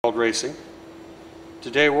Untitled Racing.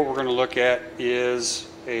 Today what we're going to look at is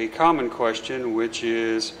a common question, which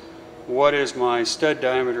is, what is my stud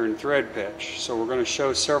diameter and thread pitch? So we're going to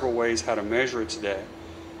show several ways how to measure it today.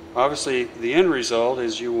 Obviously the end result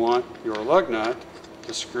is you want your lug nut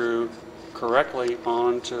to screw correctly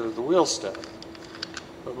onto the wheel stud.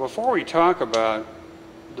 But before we talk about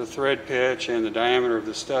the thread pitch and the diameter of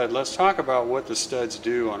the stud, let's talk about what the studs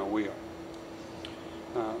do on a wheel.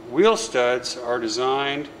 Wheel studs are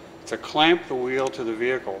designed to clamp the wheel to the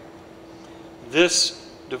vehicle.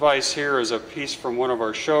 This device here is a piece from one of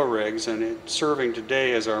our show rigs, and it's serving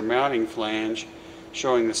today as our mounting flange,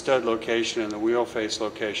 showing the stud location and the wheel face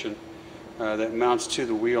location that mounts to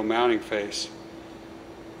the wheel mounting face.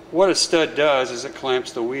 What a stud does is it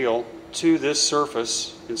clamps the wheel to this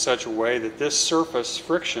surface in such a way that this surface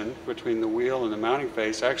friction between the wheel and the mounting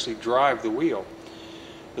face actually drive the wheel.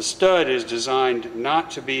 The stud is designed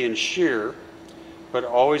not to be in shear, but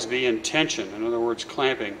always be in tension, in other words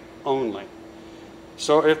clamping only.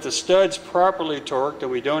 So if the stud's properly torqued and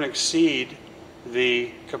we don't exceed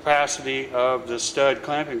the capacity of the stud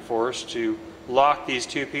clamping force to lock these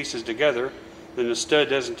two pieces together, then the stud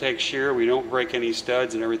doesn't take shear, we don't break any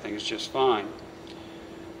studs, and everything is just fine.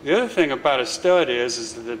 The other thing about a stud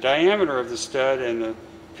is that the diameter of the stud and the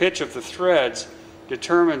pitch of the threads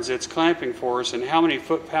determines its clamping force and how many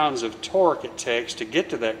foot-pounds of torque it takes to get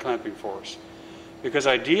to that clamping force. Because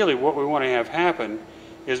ideally what we want to have happen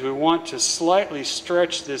is we want to slightly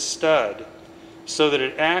stretch this stud so that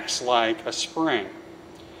it acts like a spring,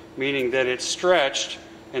 meaning that it's stretched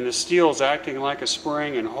and the steel is acting like a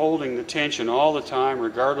spring and holding the tension all the time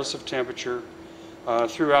regardless of temperature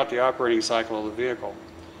throughout the operating cycle of the vehicle.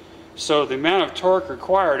 So the amount of torque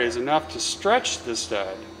required is enough to stretch the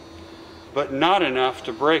stud, but not enough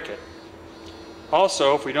to break it.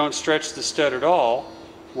 Also, if we don't stretch the stud at all,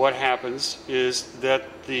 what happens is that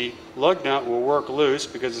the lug nut will work loose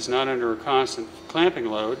because it's not under a constant clamping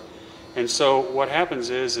load. And so what happens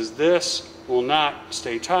is this will not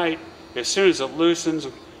stay tight. As soon as it loosens,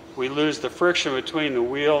 we lose the friction between the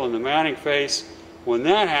wheel and the mounting face. When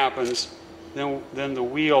that happens, then the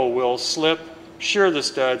wheel will slip, shear the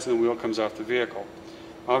studs, and the wheel comes off the vehicle.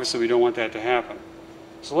 Obviously we don't want that to happen.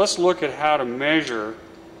 So let's look at how to measure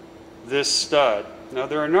this stud. Now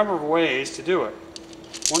there are a number of ways to do it.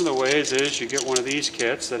 One of the ways is you get one of these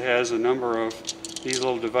kits that has a number of these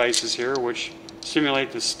little devices here which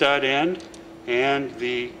simulate the stud end and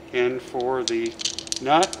the end for the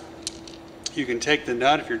nut. You can take the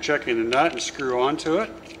nut if you're checking the nut and screw onto it.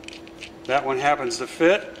 That one happens to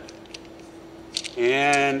fit,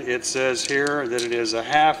 and it says here that it is a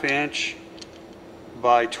 1/2 inch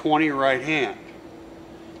by 20 right hand.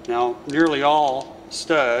 Now nearly all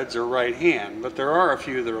studs are right hand, but there are a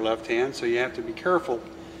few that are left hand, so you have to be careful.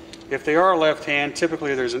 If they are left hand,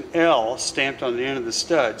 typically there's an L stamped on the end of the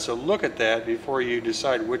stud, so look at that before you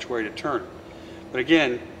decide which way to turn it. But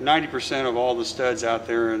again, 90% of all the studs out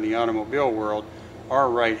there in the automobile world are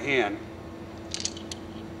right hand.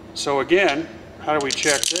 So again, how do we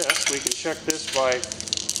check this? We can check this by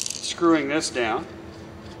screwing this down.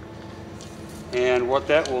 And what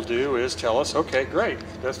that will do is tell us, okay, great,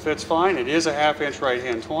 this fits fine. It is a 1/2 inch right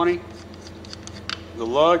hand 20. The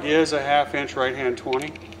lug is a 1/2 inch right hand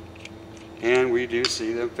 20. And we do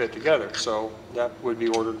see them fit together. So that would be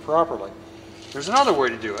ordered properly. There's another way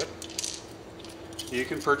to do it. You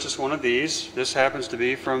can purchase one of these. This happens to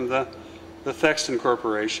be from the Thexton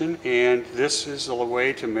Corporation. And this is a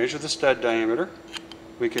way to measure the stud diameter.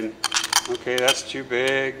 We can, okay, that's too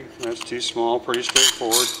big, that's too small, pretty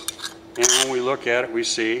straightforward. And when we look at it, we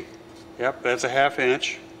see, yep, that's a 1/2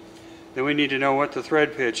 inch. Then we need to know what the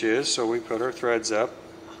thread pitch is, so we put our threads up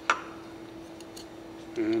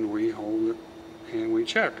and we hold it and we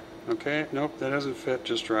check. Okay, nope, that doesn't fit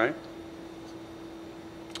just right.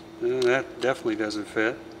 That definitely doesn't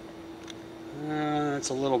fit. It's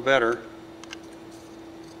a little better.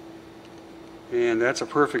 And that's a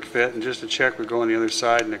perfect fit, and just to check, we go on the other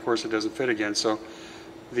side, and of course it doesn't fit again. So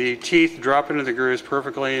the teeth drop into the grooves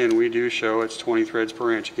perfectly, and we do show it's 20 threads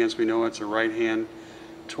per inch. Again, so we know it's a right hand,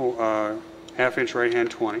 1/2 inch right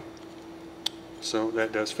hand 20. So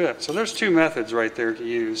that does fit. So there's two methods right there to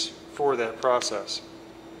use for that process.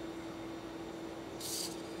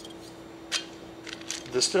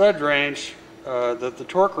 The stud range, the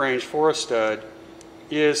torque range for a stud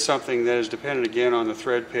is something that is dependent again on the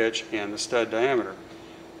thread pitch and the stud diameter.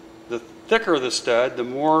 The thicker the stud, the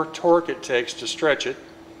more torque it takes to stretch it.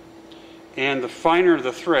 And the finer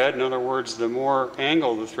the thread, in other words, the more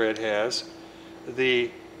angle the thread has, the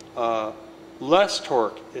less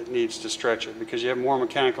torque it needs to stretch it because you have more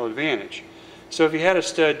mechanical advantage. So if you had a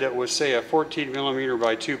stud that was, say, a 14 millimeter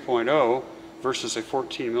by 2.0 versus a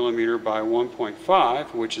 14 millimeter by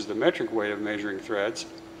 1.5, which is the metric way of measuring threads,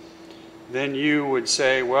 then you would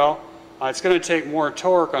say, well, it's going to take more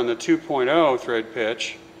torque on the 2.0 thread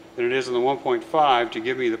pitch than it is on the 1.5 to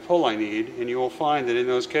give me the pull I need, and you will find that in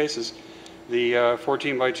those cases the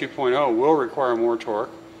 14 by 2.0 will require more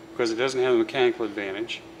torque because it doesn't have the mechanical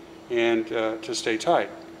advantage and to stay tight.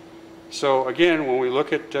 So again, when we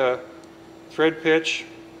look at thread pitch,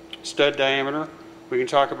 stud diameter, we can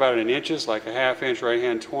talk about it in inches, like a 1/2 inch right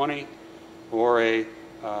hand 20, or a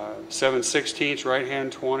 7/16 right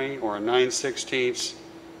hand 20, or a 9/16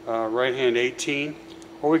 right hand 18,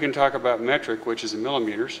 or we can talk about metric, which is in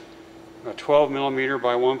millimeters, a 12 millimeter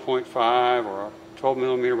by 1.5 or a 12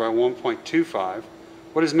 millimeter by 1.25.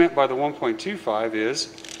 What is meant by the 1.25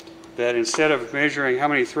 is that instead of measuring how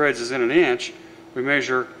many threads is in an inch, we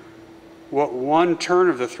measure what one turn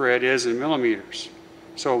of the thread is in millimeters.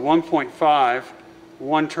 So 1.5,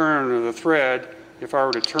 one turn of the thread, if I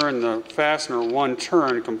were to turn the fastener one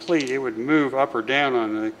turn complete, it would move up or down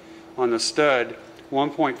on the stud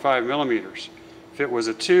 1.5 millimeters. If it was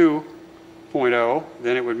a 2.0,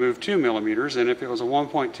 then it would move 2 millimeters, and if it was a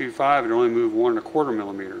 1.25, it would only move 1.25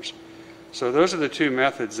 millimeters. So those are the two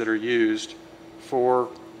methods that are used for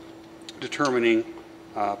determining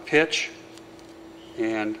pitch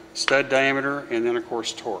and stud diameter, and then of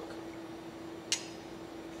course torque.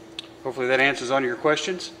 Hopefully that answers all your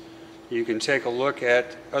questions. You can take a look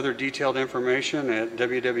at other detailed information at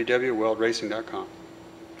www.weldracing.com.